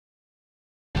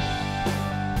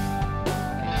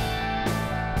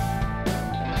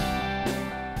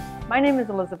My name is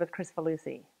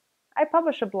Kricfalusi. I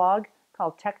publish a blog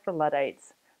called Tech for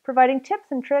Luddites, providing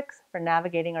tips and tricks for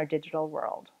navigating our digital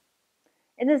world.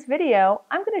 In this video,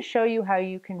 I'm going to show you how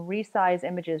you can resize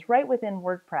images right within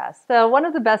WordPress. So one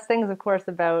of the best things, of course,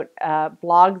 about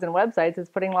blogs and websites is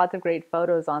putting lots of great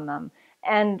photos on them.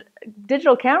 And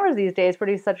digital cameras these days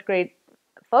produce such great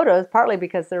photos, partly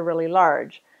because they're really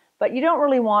large. But you don't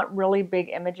really want really big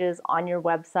images on your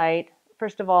website.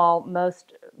 First of all,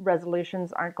 most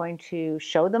resolutions aren't going to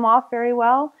show them off very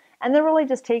well. And they're really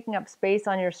just taking up space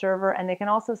on your server, and they can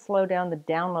also slow down the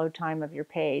download time of your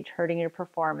page, hurting your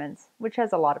performance, which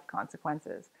has a lot of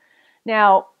consequences.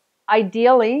 Now,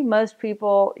 ideally, most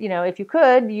people, if you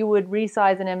could, you would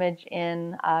resize an image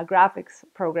in a graphics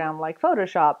program like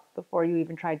Photoshop before you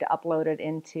even tried to upload it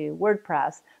into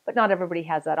WordPress, but not everybody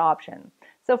has that option.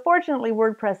 So fortunately,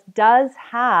 WordPress does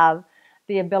have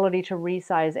the ability to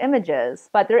resize images,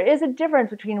 but there is a difference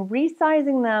between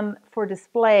resizing them for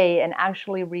display and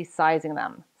actually resizing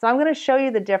them. So I'm going to show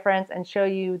you the difference and show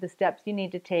you the steps you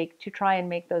need to take to try and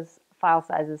make those file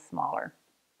sizes smaller.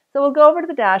 So we'll go over to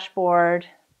the dashboard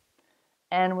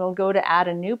and we'll go to add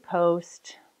a new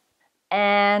post,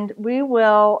 and we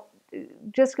will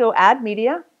just go add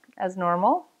media as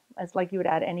normal, as like you would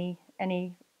add any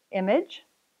image,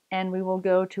 and we will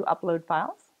go to upload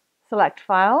files, select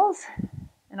files.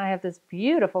 And I have this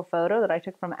beautiful photo that I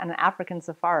took from an African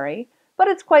safari, but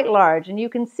it's quite large. And you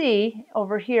can see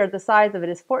over here the size of it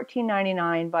is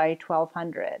 $14.99 by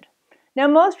 1200. Now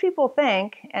most people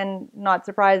think, and not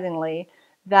surprisingly,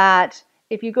 that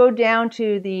if you go down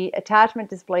to the attachment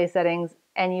display settings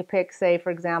and you pick, say, for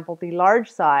example, the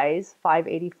large size,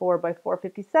 584 by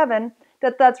 457,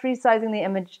 that's resizing the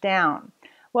image down.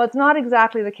 Well, it's not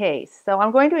exactly the case. So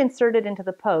I'm going to insert it into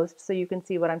the post so you can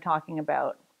see what I'm talking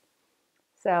about.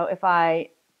 So if I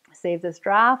save this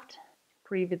draft,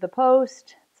 preview the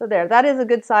post, so there, that is a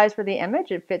good size for the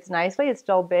image. It fits nicely. It's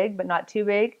still big, but not too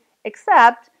big,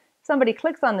 except if somebody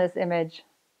clicks on this image,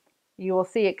 you will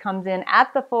see it comes in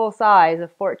at the full size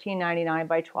of $14.99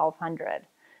 by 1200.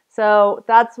 So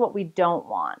that's what we don't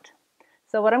want.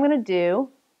 So what I'm going to do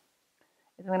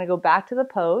is I'm going to go back to the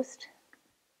post,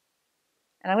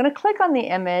 and I'm going to click on the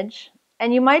image.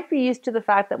 And you might be used to the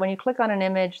fact that when you click on an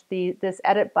image, this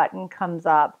edit button comes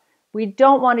up. We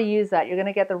don't want to use that. You're going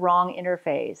to get the wrong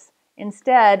interface.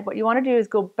 Instead, what you want to do is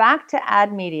go back to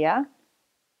add media,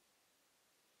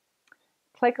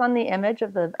 click on the image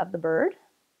of the bird,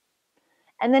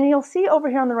 and then you'll see over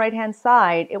here on the right-hand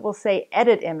side, it will say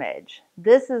edit image.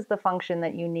 This is the function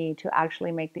that you need to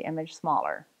actually make the image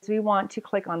smaller. So we want to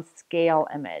click on scale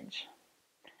image,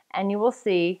 and you will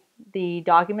see the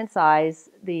document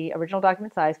size, the original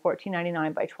document size,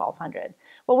 $14.99 by 1200.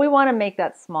 Well, we want to make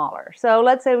that smaller. So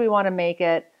let's say we want to make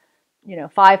it,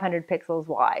 500 pixels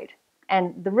wide.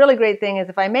 And the really great thing is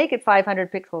if I make it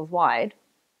 500 pixels wide,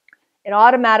 it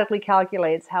automatically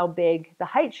calculates how big the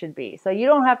height should be. So you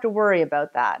don't have to worry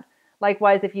about that.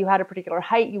 Likewise, if you had a particular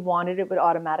height you wanted, it would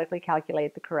automatically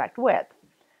calculate the correct width.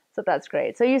 So that's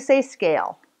great. So you say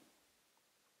scale.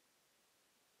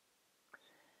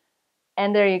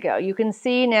 And there you go. You can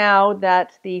see now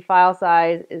that the file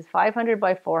size is 500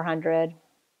 by 400.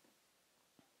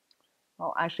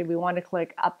 Well, actually, we want to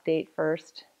click Update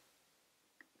first.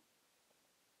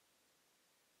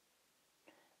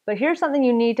 But here's something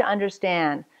you need to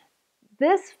understand.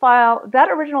 This file,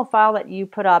 that original file that you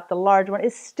put up, the large one,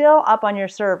 is still up on your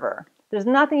server. There's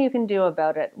nothing you can do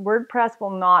about it. WordPress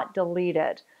will not delete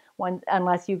it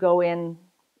unless you go in,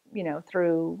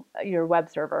 through your web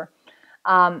server.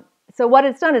 So what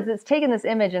it's done is it's taken this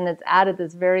image and it's added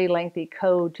this very lengthy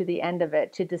code to the end of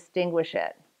it to distinguish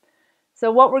it.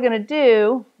 So what we're going to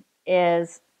do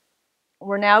is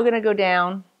we're now going to go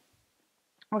down,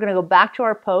 we're going to go back to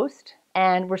our post,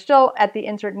 and we're still at the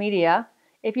insert media.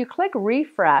 If you click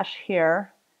refresh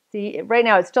here, see right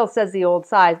now it still says the old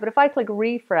size, but if I click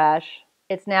refresh,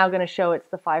 it's now going to show it's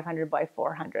the 500 by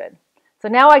 400. So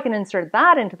now I can insert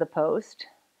that into the post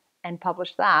and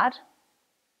publish that.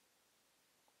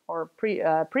 Or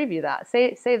preview that.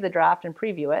 Save the draft and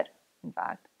preview it, in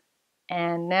fact.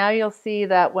 And now you'll see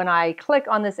that when I click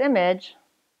on this image,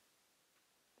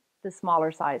 the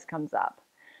smaller size comes up.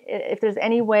 If there's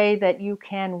any way that you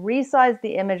can resize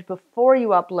the image before you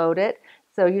upload it,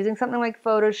 so using something like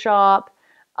Photoshop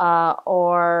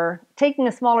or taking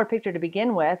a smaller picture to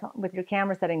begin with your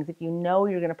camera settings, if you know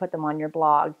you're going to put them on your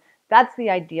blog, that's the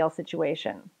ideal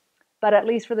situation. But at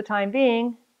least for the time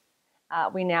being,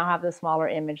 we now have the smaller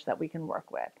image that we can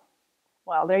work with.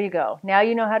 Well, there you go. Now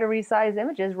you know how to resize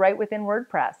images right within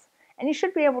WordPress. And you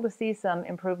should be able to see some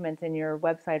improvements in your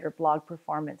website or blog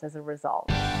performance as a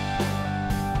result.